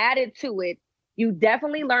I added to it, you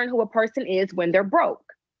definitely learn who a person is when they're broke.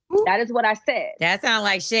 That is what I said. That sounds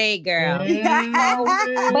like shade, girl. But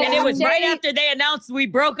and it was right after they announced we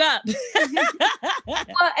broke up.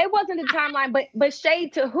 It wasn't a timeline, but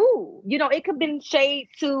shade to who? It could have been shade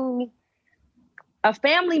to a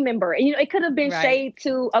family member. It could have been shade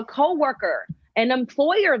to a coworker, an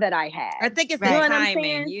employer that I had. I think it's the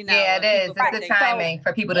timing. Yeah, it is. It's the timing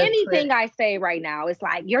for people to. Anything I say right now, it's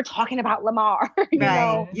like you're talking about Lamar.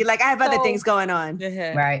 You're like, I have other things going on.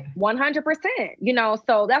 Right. 100%.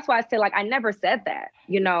 So that's why I say like I never said that.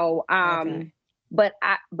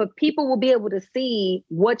 But people will be able to see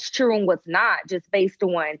what's true and what's not just based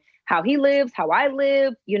on how he lives, how I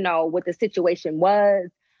live. What the situation was.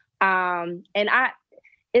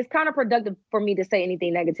 It's counterproductive for me to say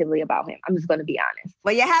anything negatively about him. I'm just going to be honest.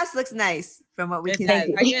 Well, your house looks nice from what we can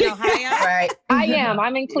see. Are you in Ohio? Right. I am.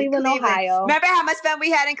 I'm in Cleveland, Ohio. Remember how much fun we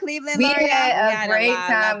had in Cleveland? We had a great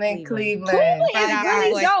time in Cleveland. Cleveland is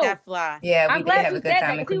really dope. Yeah, I'm glad you said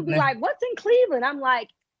that. People be like, "What's in Cleveland?" I'm like,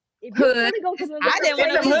 if you really go to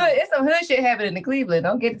it's some hood shit happening in Cleveland.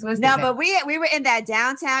 Don't get it twisted. No, but we were in that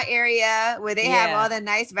downtown area where they have all the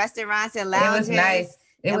nice restaurants and lounges. It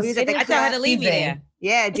was nice. I told her to leave me there.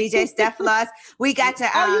 Yeah, DJ Steph Floss. We got to.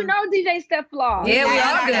 DJ Steph Floss. Yeah, we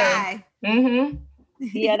all good. Mm-hmm.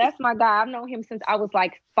 Yeah, that's my guy. I've known him since I was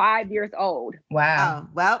like 5 years old. Wow. Oh,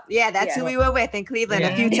 well, yeah, that's who we were with in Cleveland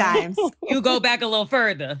a few times. You go back a little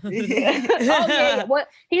further. Well,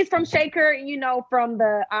 he's from Shaker, from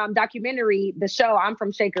the documentary, the show. I'm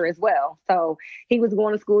from Shaker as well. So he was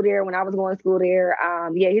going to school there when I was going to school there.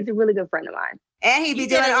 He's a really good friend of mine. And he be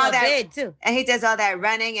doing all that too. And he does all that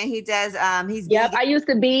running, and he does. He's vegan. I used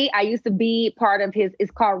to be part of his. It's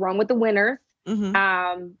called Run with the Winners. Mm-hmm.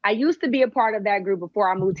 I used to be a part of that group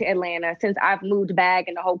before I moved to Atlanta. Since I've moved back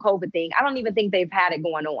and the whole COVID thing, I don't even think they've had it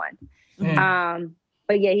going on. Mm-hmm.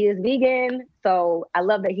 But yeah, he is vegan, so I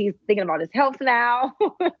love that he's thinking about his health now.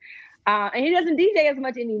 And he doesn't DJ as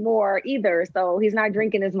much anymore either, so he's not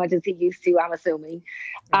drinking as much as he used to. I'm assuming.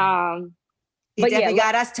 He definitely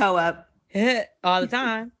got us toe up. All the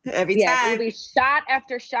time. Every time. It'll be shot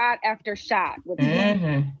after shot after shot. With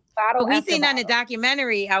bottle we seen on the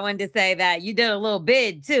documentary, I wanted to say that you did a little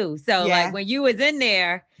bid too. So like when you was in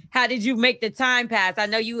there, how did you make the time pass? I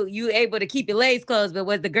know you able to keep your legs closed, but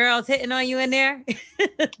was the girls hitting on you in there?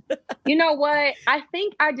 You know what? I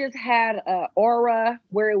think I just had an aura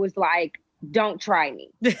where it was like, don't try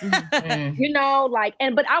me. But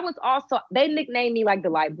I was also, they nicknamed me like the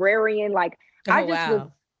librarian. Like I just was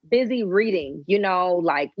busy reading,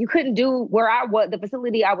 like you couldn't do where I was, the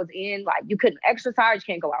facility I was in, like you couldn't exercise, you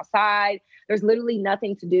can't go outside. There's literally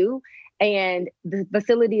nothing to do. And the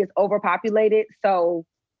facility is overpopulated. So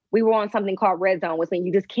we were on something called Red Zone, which means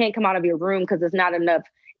you just can't come out of your room because there's not enough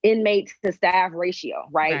inmates to staff ratio,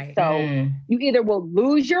 right? So you either will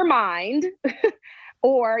lose your mind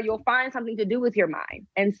or you'll find something to do with your mind.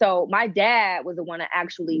 And so my dad was the one that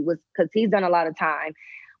actually was, because he's done a lot of time,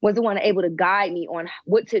 was the one able to guide me on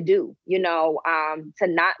what to do, to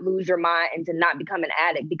not lose your mind and to not become an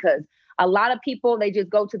addict. Because a lot of people, they just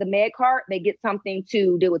go to the med cart, they get something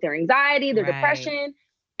to deal with their anxiety, their depression,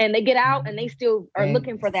 and they get out and they still are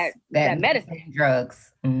looking for that medicine.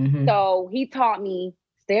 Drugs. Mm-hmm. So he taught me,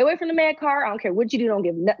 stay away from the med cart. I don't care what you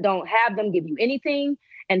do. Don't have them give you anything,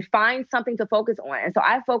 and find something to focus on. And so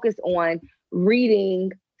I focused on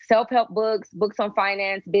reading self-help books on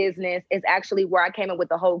finance, business. Is actually where I came up with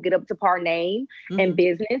the whole Get Up to Par name and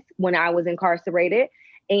business when I was incarcerated.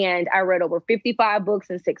 And I read over 55 books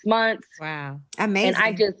in 6 months. Wow. Amazing. And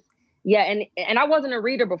I just, and I wasn't a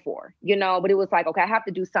reader before, but it was like, okay, I have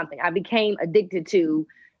to do something. I became addicted to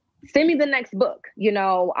send me the next book,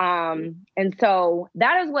 and so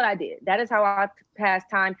that is what I did. That is how I passed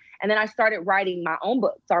time. And then I started writing my own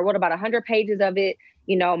book. So I wrote about 100 pages of it,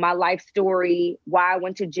 my life story, why I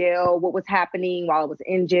went to jail, what was happening while I was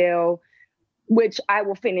in jail, which I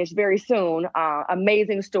will finish very soon.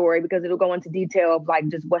 Amazing story, because it'll go into detail of like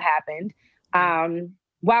just what happened,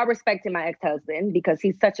 while respecting my ex-husband, because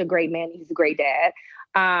he's such a great man. He's a great dad.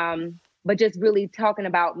 But just really talking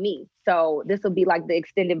about me. So this will be like the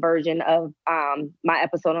extended version of my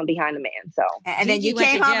episode on Behind the Man. So and then you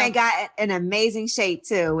came home and got an amazing shape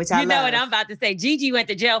too, which I love. You know what I'm about to say. Gigi went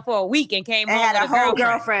to jail for a week and came home had with a whole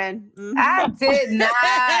girlfriend. Mm-hmm. I did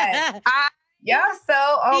not. Y'all so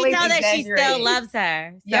always exaggerating. That she still loves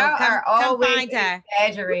her. So y'all are always come find her.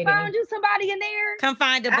 Exaggerating. You found you somebody in there. Come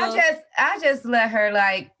find her. I just let her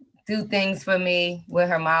like do things for me with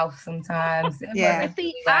her mouth sometimes. Yeah.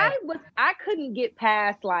 See, I couldn't get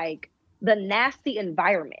past like the nasty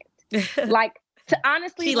environment. Like, to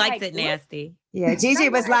honestly, she likes it nasty. Yeah, Gigi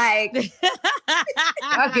was like,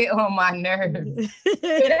 I get on my nerves.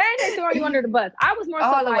 They ain't throwing you under the bus. I was more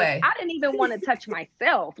all so the like, way. I didn't even want to touch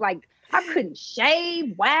myself. Like, I couldn't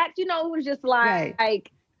shave, wax. It was just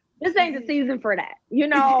like this ain't the season for that.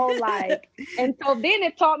 Like, and so then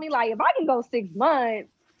it taught me like, if I can go 6 months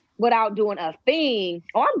without doing a thing,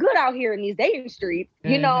 I'm good out here in these dating streets.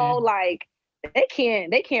 Like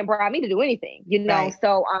they can't bribe me to do anything. Right.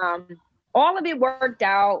 So all of it worked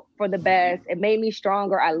out for the best. It made me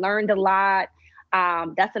stronger. I learned a lot.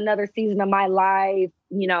 That's another season of my life,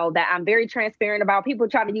 that I'm very transparent about. People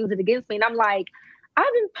try to use it against me, and I'm like,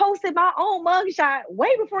 I've been posting my own mugshot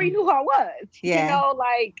way before you knew who I was. Yeah.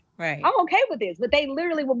 Right. I'm okay with this, but they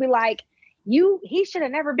literally will be like, he should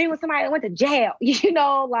have never been with somebody that went to jail.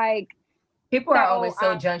 Like people are always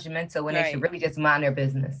so judgmental when they should really just mind their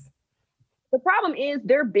business. The problem is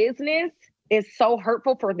their business is so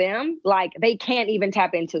hurtful for them. Like they can't even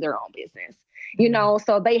tap into their own business,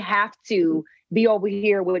 so they have to be over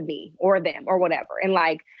here with me or them or whatever. And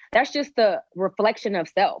like, that's just the reflection of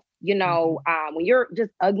self, when you're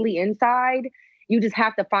just ugly inside, you just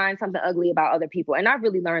have to find something ugly about other people. And I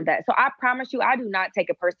really learned that. So I promise you, I do not take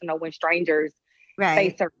it personal when strangers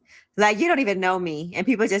say certain. Like, you don't even know me, and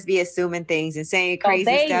people just be assuming things and saying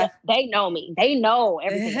crazy stuff. They know me. They know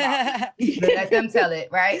everything about me. Let them tell it,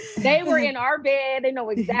 right? They were in our bed. They know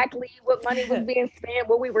exactly what money was being spent,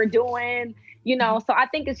 what we were doing, So I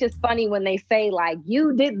think it's just funny when they say, like,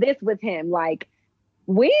 you did this with him. Like,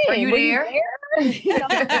 when? Are you there?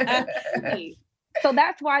 So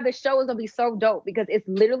that's why the show is going to be so dope, because it's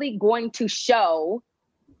literally going to show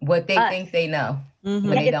what they think they know when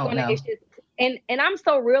they don't know. And I'm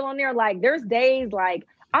so real on there. Like, there's days like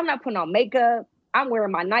I'm not putting on makeup. I'm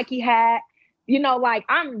wearing my Nike hat. Like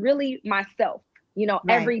I'm really myself,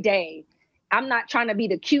 every day. I'm not trying to be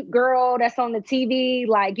the cute girl that's on the TV.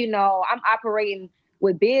 Like, I'm operating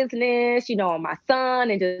with business, on my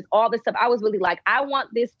son and just all this stuff. I was really like, I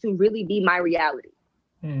want this to really be my reality,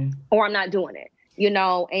 or I'm not doing it,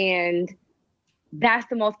 and that's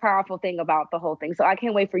the most powerful thing about the whole thing. So I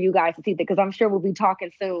can't wait for you guys to see that, because I'm sure we'll be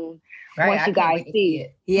talking soon once you guys see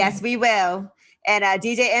it. Yes, we will. And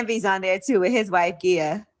DJ Envy's on there too with his wife,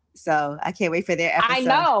 Gia. So I can't wait for their episode.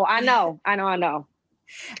 I know.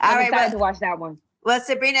 I'm excited to watch that one. Well,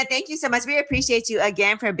 Sabrina, thank you so much. We appreciate you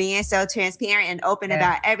again for being so transparent and open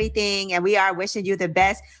about everything. And we are wishing you the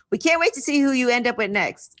best. We can't wait to see who you end up with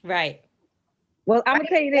next. Right. Well, I'm going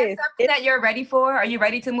to tell you this. Something that you're ready for? Are you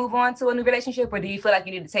ready to move on to a new relationship? Or do you feel like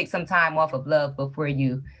you need to take some time off of love before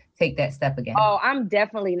you take that step again? Oh, I'm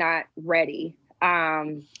definitely not ready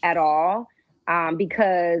at all,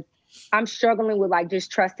 because I'm struggling with like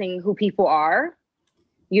just trusting who people are,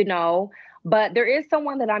 but there is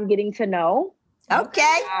someone that I'm getting to know.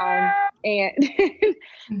 Okay.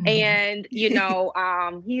 And he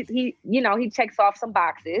checks off some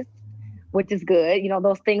boxes, which is good.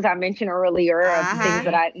 Those things I mentioned earlier, things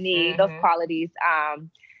that I need, those qualities.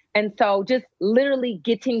 And so just literally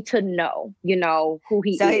getting to know, who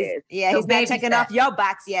he is. He's not checking off your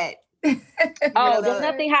box yet. There's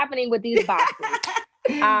nothing happening with these boxes.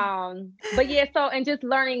 But yeah, and just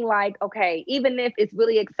learning like, okay, even if it's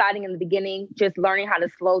really exciting in the beginning, just learning how to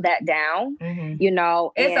slow that down,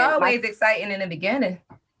 It's always exciting in the beginning.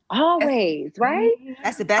 Always, right?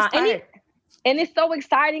 That's the best part. And it's so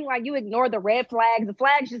exciting, like you ignore the red flags. The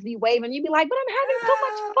flags just be waving. You be like, but I'm having so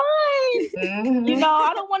much fun.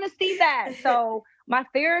 I don't want to see that. So my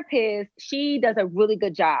therapist, she does a really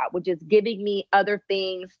good job with just giving me other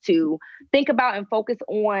things to think about and focus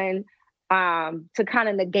on, to kind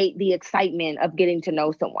of negate the excitement of getting to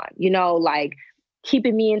know someone. Like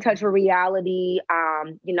keeping me in touch with reality,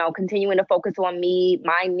 you know, continuing to focus on me,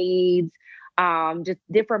 my needs, just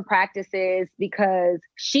different practices, because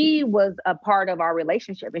she was a part of our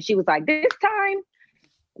relationship. And she was like, this time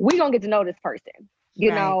we gonna get to know this person.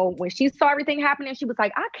 You know, when she saw everything happening, she was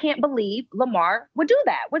like, I can't believe Lamar would do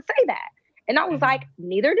that, would say that. And I was like,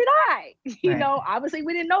 neither did I. You know, obviously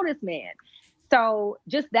we didn't know this man. So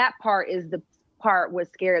just that part is the part was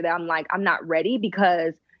scary, that I'm like, I'm not ready,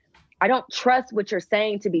 because I don't trust what you're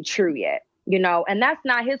saying to be true yet, you know, and that's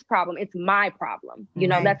not his problem. It's my problem. You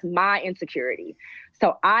know, that's my insecurity.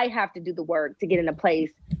 So I have to do the work to get in a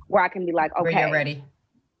place where I can be like, okay, you're ready.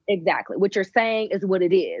 Exactly. What you're saying is what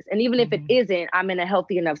it is. And even if it isn't, I'm in a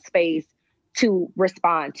healthy enough space to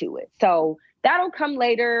respond to it. So that'll come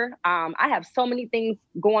later. I have so many things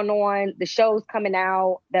going on. The show's coming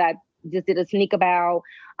out that I just did a sneak about.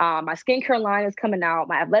 My skincare line is coming out.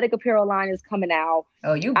 My athletic apparel line is coming out.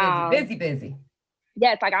 Oh, you busy.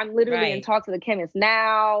 Yeah, it's like I'm literally in talks with the chemist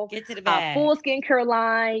now. Get to the bag. Full skincare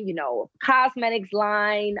line, you know, cosmetics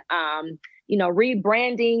line, you know,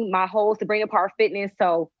 rebranding my whole Sabrina Parr Fitness.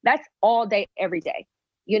 So that's all day, every day,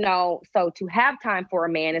 you know. So to have time for a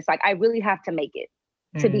man, it's like I really have to make it,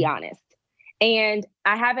 to be honest. And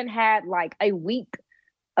I haven't had like a week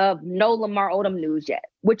of no Lamar Odom news yet,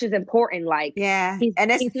 which is important. Like,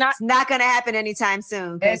 it's not going to happen anytime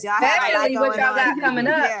soon, because y'all have a lot going what y'all got coming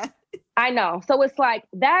up. Yeah. I know. So it's like,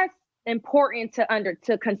 that's important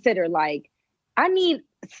to consider. Like, I need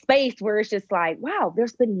space where it's just like, wow,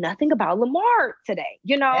 there's been nothing about Lamar today.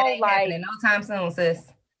 You know, that ain't like happening no time soon, sis.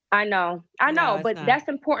 I know, but that's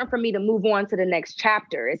important for me to move on to the next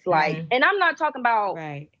chapter. It's like, and I'm not talking about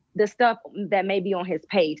the stuff that may be on his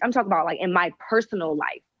page. I'm talking about like in my personal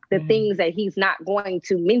life, the things that he's not going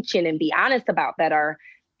to mention and be honest about that are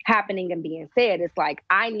happening and being said. It's like,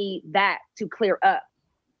 I need that to clear up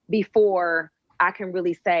before I can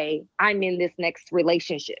really say I'm in this next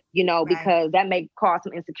relationship, you know, because that may cause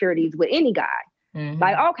some insecurities with any guy.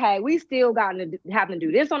 Like, okay, we still having to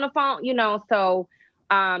do this on the phone, you know. So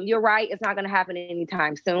you're right, it's not going to happen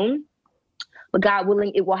anytime soon, but God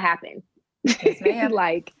willing, it will happen. Yes, ma'am.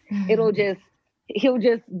 Like, he'll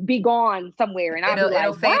just be gone somewhere, and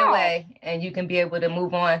it'll fade away, and you can be able to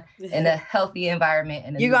move on in a healthy environment.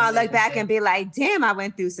 And you're gonna look back and be like, "Damn, I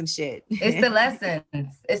went through some shit." It's the lessons.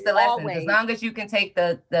 It's the lessons. As long as you can take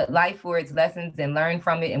the life for its lessons and learn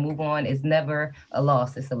from it and move on, it's never a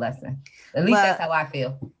loss. It's a lesson. At least that's how I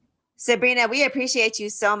feel. Sabrina, we appreciate you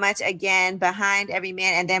so much again, Behind Every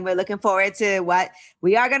Man. And then we're looking forward to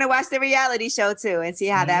we are going to watch the reality show too and see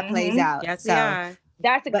how that plays out. Yes, we are.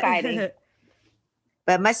 That's exciting.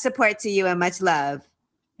 But much support to you and much love.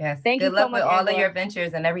 Yes. Thank you Good luck so much, with all Angela. of your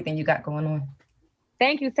ventures and everything you got going on.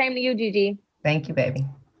 Thank you. Same to you, Gigi. Thank you, baby.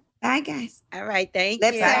 Bye, guys. All right. Thank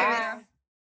Lip you. service.